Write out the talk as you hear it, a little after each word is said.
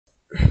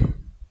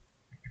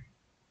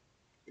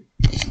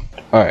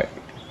Alright,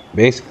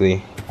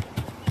 basically,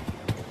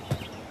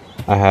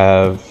 I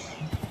have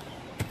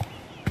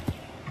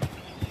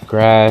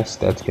grass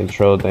that's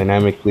controlled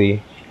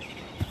dynamically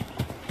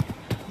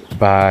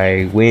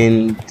by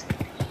wind.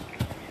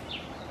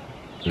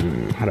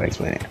 How do I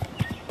explain it?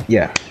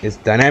 Yeah, it's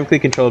dynamically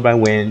controlled by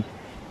wind,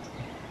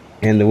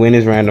 and the wind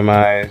is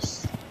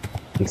randomized,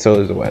 and so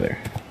is the weather.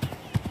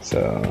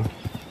 So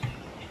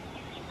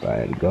if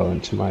I go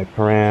into my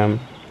param,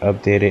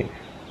 update it,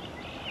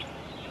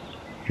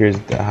 here's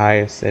the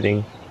highest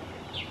setting,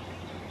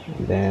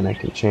 and then I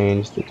can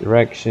change the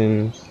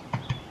directions.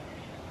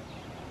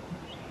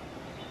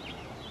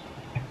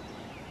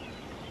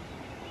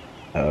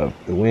 Of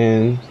the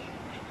wind,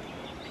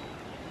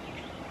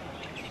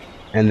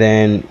 and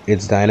then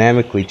it's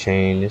dynamically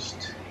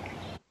changed.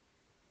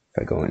 If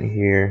I go in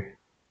here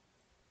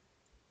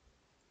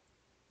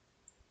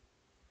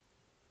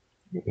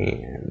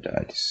and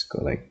I just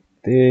go like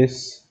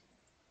this,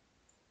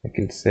 I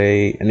can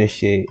say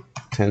initiate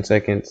 10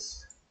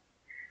 seconds,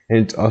 and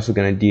it's also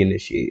going to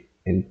de-initiate.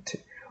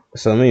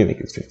 So let me make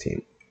it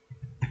 15.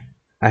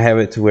 I have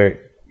it to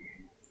where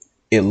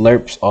it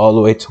lerps all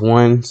the way to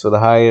 1, so the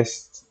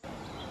highest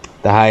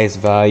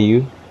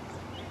value,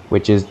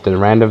 which is the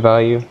random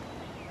value,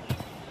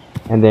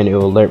 and then it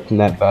will lerp from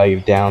that value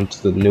down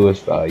to the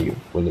newest value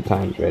when the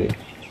time's ready.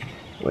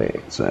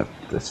 Wait, so I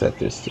have to set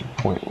this to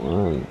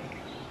 0.1.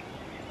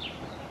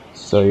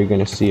 So you're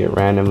gonna see it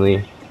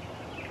randomly.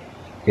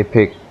 It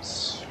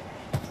picks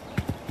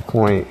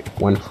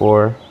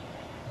 0.14.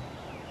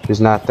 It's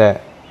not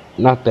that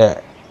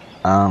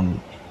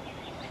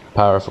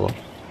powerful.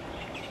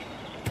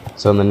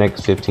 So in the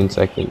next 15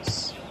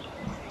 seconds,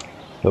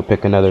 it'll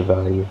pick another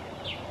value.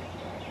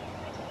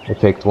 It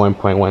picked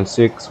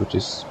 1.16, which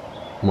is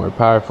more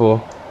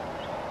powerful.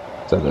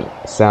 So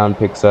the sound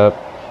picks up,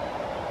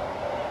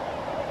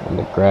 and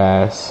the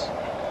grass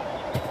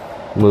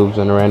moves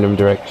in a random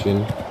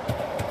direction.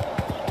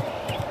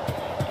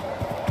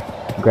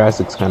 The grass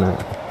looks kind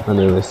of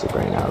unrealistic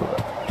right now,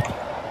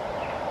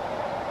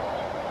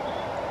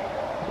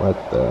 but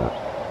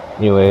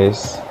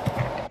anyways,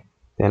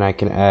 then I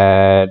can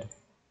add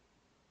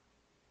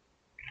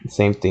the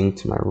same thing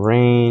to my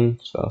rain,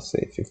 so I'll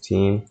say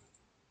 15.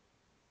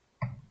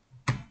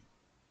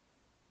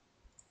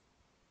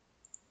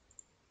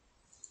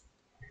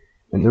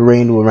 And the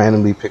rain will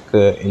randomly pick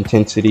the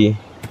intensity,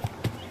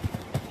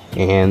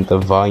 and the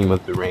volume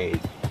of the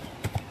rain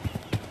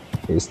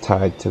is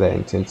tied to that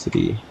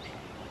intensity.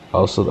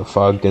 Also the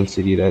fog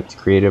density that's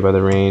created by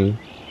the rain.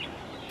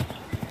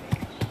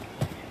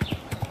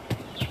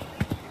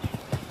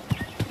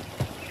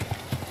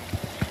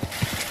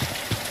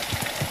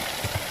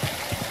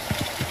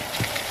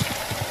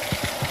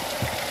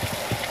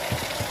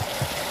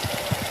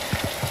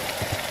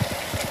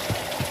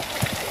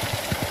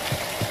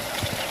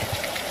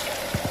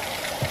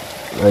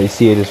 You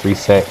see it just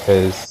reset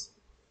because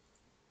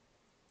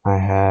I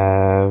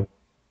have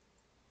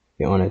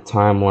it on a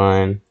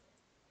timeline.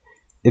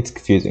 It's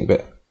confusing,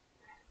 but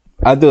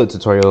I'll do a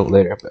tutorial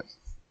later. But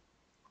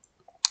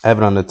I have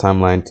it on the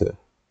timeline to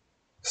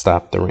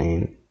stop the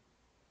rain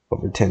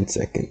over 10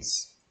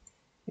 seconds,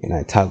 and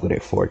I toggled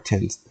it for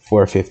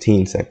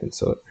 15 seconds.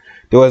 So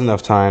there wasn't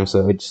enough time,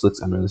 so it just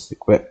looks unrealistic.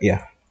 But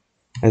yeah,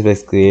 that's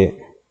basically it.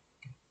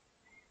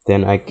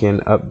 Then I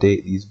can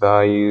update these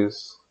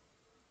values.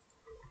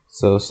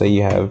 So say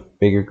you have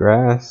bigger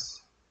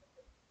grass,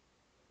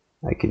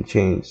 I can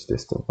change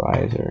this to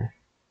visor.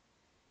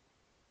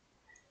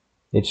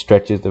 It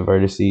stretches the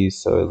vertices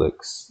so it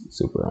looks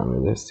super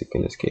unrealistic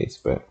in this case,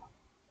 but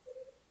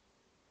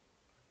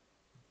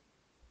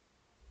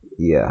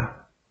yeah,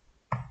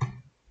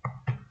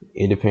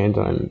 it depends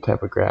on the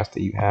type of grass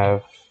that you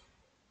have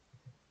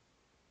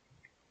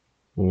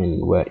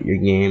and what your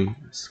game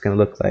is gonna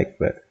look like.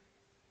 But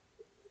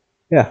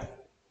yeah.